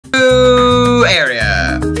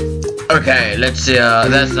Okay, let's see.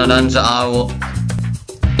 That's not done, so I will.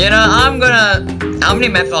 You know, I'm gonna. How many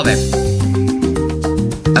maps are there?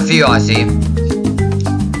 A few, I see.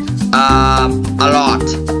 A lot.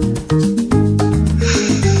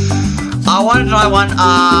 I want to try one.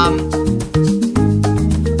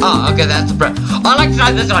 Oh, okay, that's the. I'd like to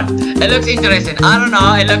try this one. It looks interesting. I don't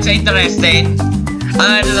know. It looks interesting.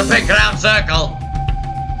 There's a big round circle.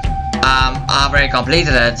 I've already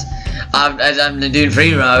completed it. I'm doing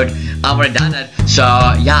free road. I've already done it. So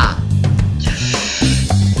yeah,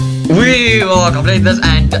 we will complete this,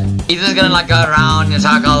 and it's just gonna like go around in a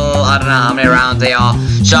circle. I don't know how many rounds they are.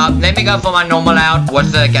 So let me go for my normal out.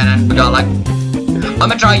 What's the cannon? We got like. I'm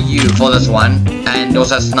gonna try you for this one, and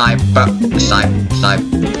also sniper. A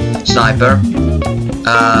sniper.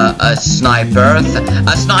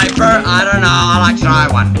 I don't know. I like to try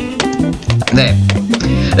one. There.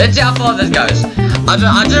 Let's see how far this goes. I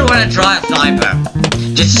just want to try a sniper.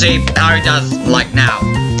 Just see how it does, like now.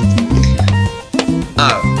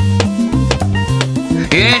 Oh. You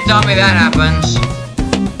didn't tell me that happens.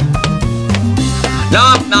 No,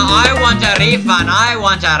 I want a refund. I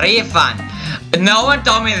want a refund. No one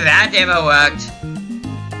told me that ever worked.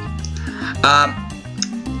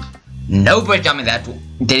 Nobody told me that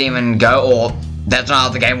didn't even go, or that's not how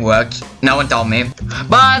the game worked. No one told me.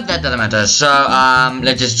 But that doesn't matter. So,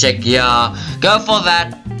 let's just check here. Go for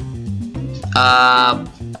that.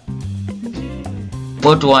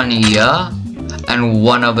 Put one here. And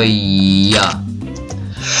one over here.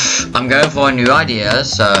 I'm going for a new idea,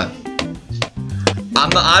 so.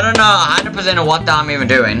 I don't know 100% of what I'm even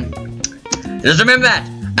doing. Just remember that.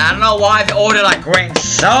 I don't know why the audio like went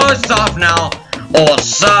so soft now. Or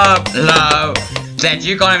so low. That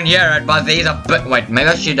you can't even hear it, but these are wait, maybe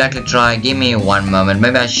I should actually try. Give me one moment.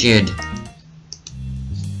 Maybe I should.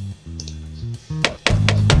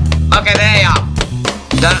 Okay, there you are.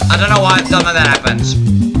 I don't know why something like that happens.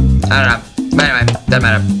 I don't know. But anyway, doesn't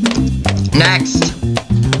matter. Next.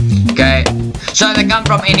 Okay. So they come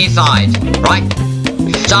from any side, right?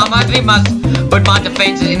 So I mostly must put my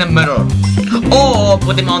defenses in the middle. Or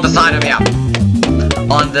put them on the side of here.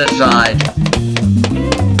 On this side.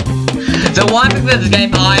 The one thing with this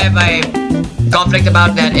game I have a conflict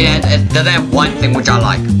about that it doesn't have one thing which I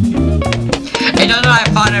like. It doesn't have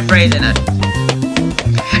Final Phrase in it.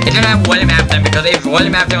 It doesn't have William Afton, because if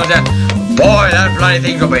William Afton was there, boy, that bloody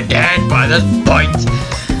thing will be dead by this point.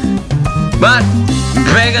 But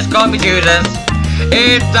biggest computers,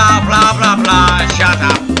 it's a blah blah blah. Shut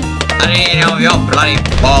up. I need to know your bloody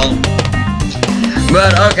ball.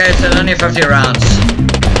 But okay, so only 50 rounds.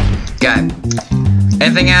 Okay.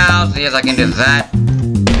 Anything else? Yes, I can do that.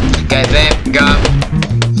 Okay, there, go.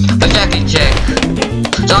 Let's actually check.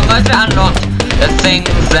 So I'm going to unlock the things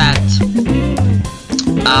that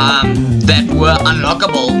were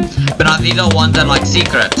unlockable, but now these are ones that are like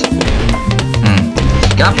secret.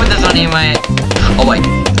 Can I put this on anyway? Oh wait.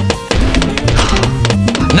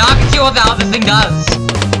 Now I can see what the hell this thing does.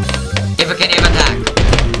 If it can even attack.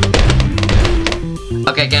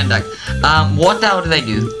 Okay, can attack. What the hell do they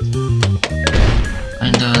do?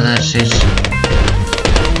 And that's it.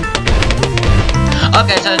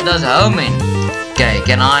 Okay, so it does homing. Okay,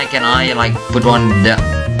 can I like put one there?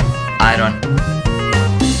 I don't.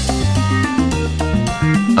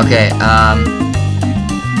 Okay,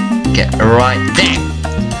 okay, right there.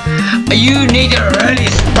 You need to really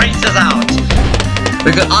space this out.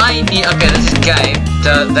 Because I need, okay, this is K,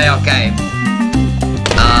 so they are K.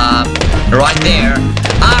 Right there.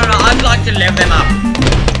 I don't know, I'd like to lift them up.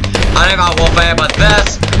 I don't know about warfare but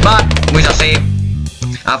this, but we shall see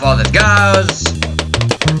how far this goes.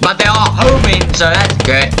 But they are homing, so that's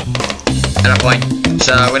good. At a point.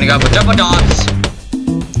 So we're gonna go for triple dots.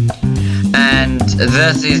 And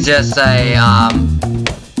this is just a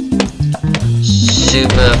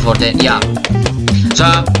super 14, yeah.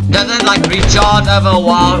 So does it like recharge over a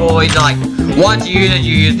while, or is it like once you use it,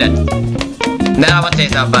 you used it? Then I would say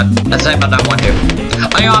so, but let's say but I don't want to.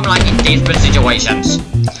 I know I'm like in desperate situations.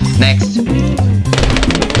 Next.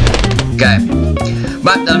 Okay.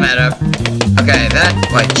 But doesn't matter. Okay, that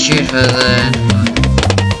wait, shoot for the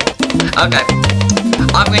okay.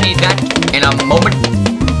 I'm gonna need that in a moment.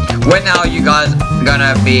 When are you guys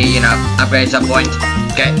gonna be, you know, upgrade at some point?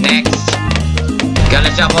 Okay, next. Okay,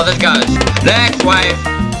 let's see how far this goes. Next wave.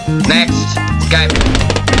 Next. Okay.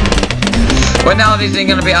 When are these things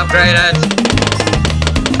gonna be upgraded?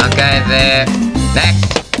 Okay, there. Next.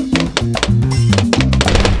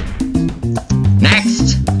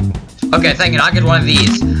 Next. Okay, thank you. I get one of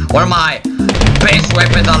these. One of my best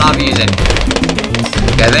weapons I love using.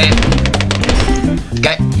 Okay, then.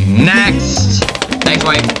 Okay, next. Next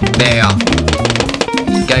wave. There you are.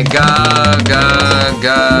 Okay, go, go,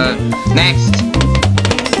 go. Next.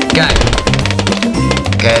 Go.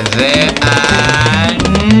 Okay, there and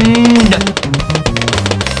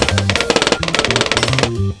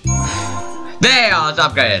there, it's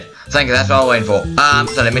upgraded. Thank you, that's what I was waiting for.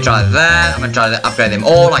 So let me try that. I'm gonna try to upgrade them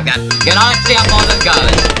all like that. Okay, now let's see how far this goes.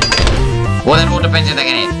 Well, then it all depends if they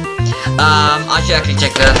can hit. I should actually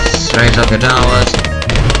check this. Raise up your towers.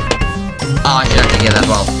 Oh, I should actually get that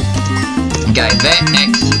well. Okay, there,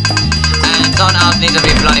 next. And someone else needs to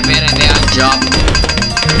be bloody better in their job.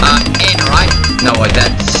 In, right? No, wait,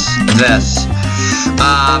 that's this.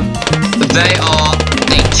 They are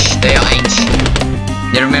H. They are H.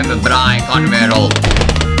 You remember, but I can't remember at all.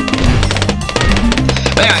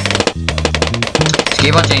 But anyway, just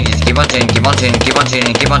keep on changing, keep on changing, keep on changing, keep on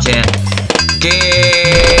changing, keep on changing. Keep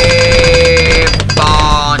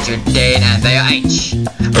on shooting, and they are H.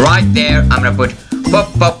 Right there, I'm gonna put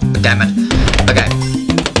pop, pop, damn it. Okay.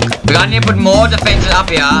 We're gonna need to put more defenses up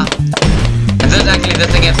here. And this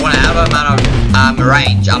thing has one hell of an amount of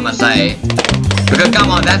range, I must say. Because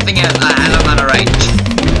come on, that thing has a hell of an amount of range.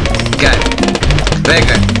 Okay. Very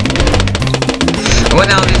good. What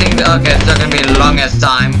now these things? Okay, it's not gonna be the longest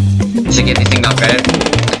time to get these things upgraded.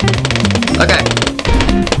 Okay.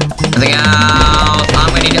 Nothing else.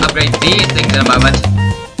 I'm gonna need to upgrade these things in a moment.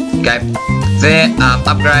 Okay. There,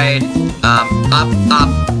 upgrade.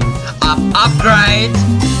 Upgrade.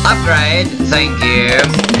 Upgrade. Thank you.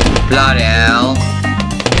 Bloody hell.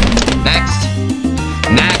 Next.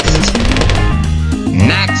 Next.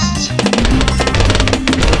 Next.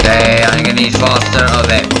 Okay, I think I need faster. Oh,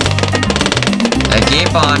 there.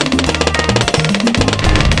 Keep on.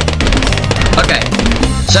 Okay.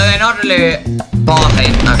 So they're not really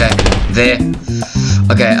passing. Okay. There.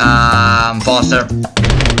 Okay, faster.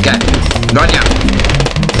 Okay. Right now.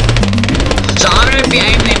 So I'm gonna be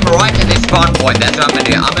aiming them right at this spawn point. That's what I'm gonna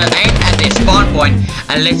do. I'm gonna aim at this spawn point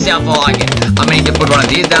and let's see how far I get. I'm gonna need to put one of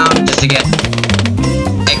these down just to get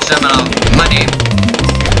extra amount of money.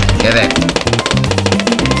 Okay, there.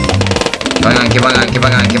 Keep on going, keep on going, keep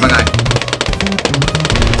on going, keep on going.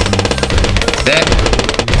 There.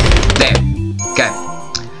 There. Okay.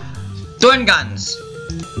 Twin guns.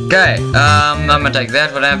 Okay. I'm gonna take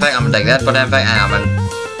that for damn fact. I'm gonna take that for damn fact. And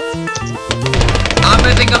I'm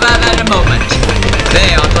gonna think about that in a moment.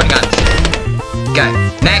 There are twin guns. Okay.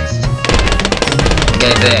 Next.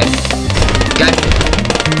 Okay, there. Okay.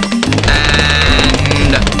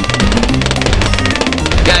 And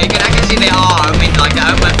yeah, you can actually see they are homing like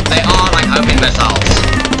they are like homing missiles.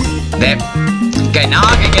 There. Okay, now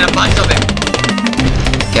I can get a bunch of them.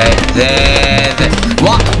 Okay, there.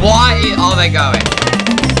 What? Why are they going?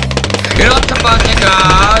 You're not supposed to go.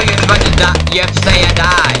 You're supposed to die. You have to stay and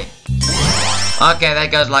die. Okay, that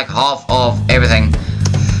goes like half of everything.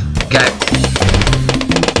 Okay.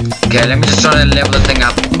 Okay, let me just try to level the thing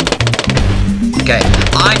up. Okay,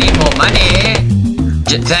 I need more money.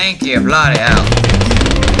 Thank you, bloody hell.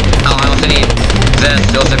 Oh, I also need this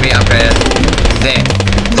to also be upgraded. There.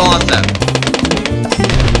 Faster.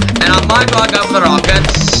 And I might as well go for the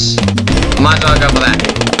rockets. Might as well go for that.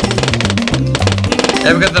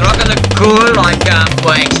 Yeah, because the rockets are cool, like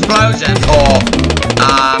for explosions or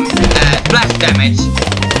splash damage.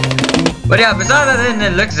 But yeah, besides that, then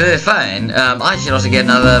it looks fine. I should also get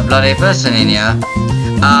another bloody person in here.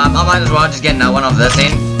 I might as well just get another one of this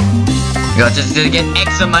in. Just to get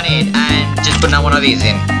extra money in and just put another one of these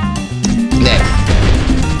in. There.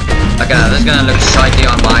 Okay, this is gonna look shitey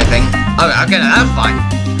on my thing. Oh, okay, no, that's fine.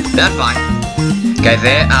 That's fine. Okay,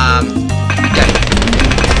 there. Okay.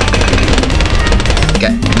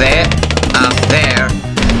 Okay, there. There.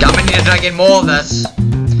 I'm gonna need to try to get more of this.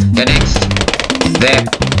 Okay, next. There.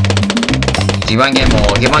 Keep on getting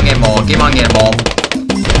more. Keep on getting more. Keep on getting more.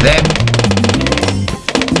 There.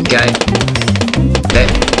 Okay. There.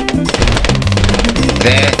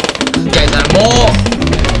 There. Okay, so more.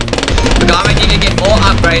 Because I'm gonna need to get more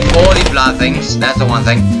upgrades for all these blood things. That's the one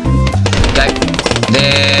thing. Okay.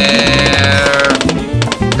 There.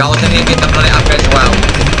 I also need to get the bloody upgrades as well.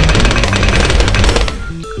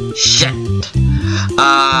 Shit.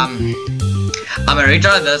 I'm gonna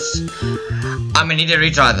retry this. I'm gonna need to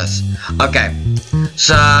retry this. Okay.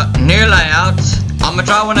 So, new layout. I'm gonna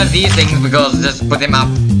try one of these things because just put them up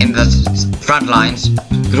in the front lines.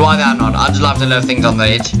 Because why they are not? I just love to leave things on the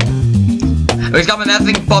edge. It's coming, that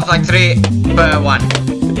thing pops like 3 per 1.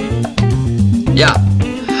 Yeah.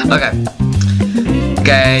 Okay.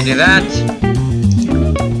 Okay, do that.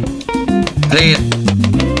 Please.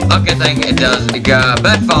 Okay, thing it does go a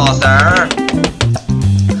bit faster.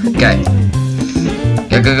 Okay.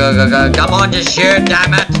 Go, go, go, go, go. Come on, just shoot,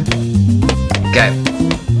 damn it. Okay.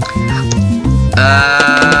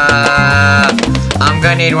 I'm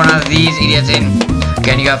gonna need one of these idiots in.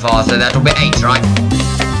 Can you go faster? That will be H, right?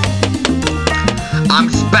 I'm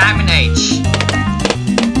spamming H.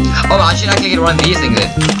 Oh, I should actually get one of these things in.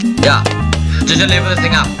 Yeah. Just to level this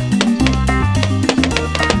thing up.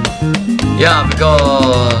 Yeah,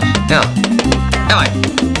 because... Yeah. Anyway.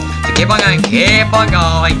 So keep on going, keep on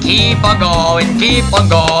going, keep on going, keep on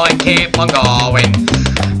going, keep on going.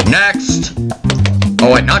 Next.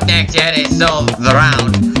 Oh wait, not next yet, it's still the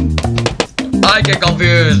round. I get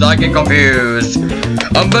confused.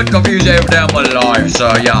 I'm a bit confused every day of my life,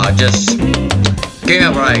 so yeah, just give me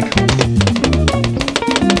a break.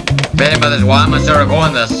 Betting about this, why am I still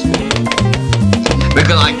recording this?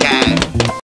 Because I can.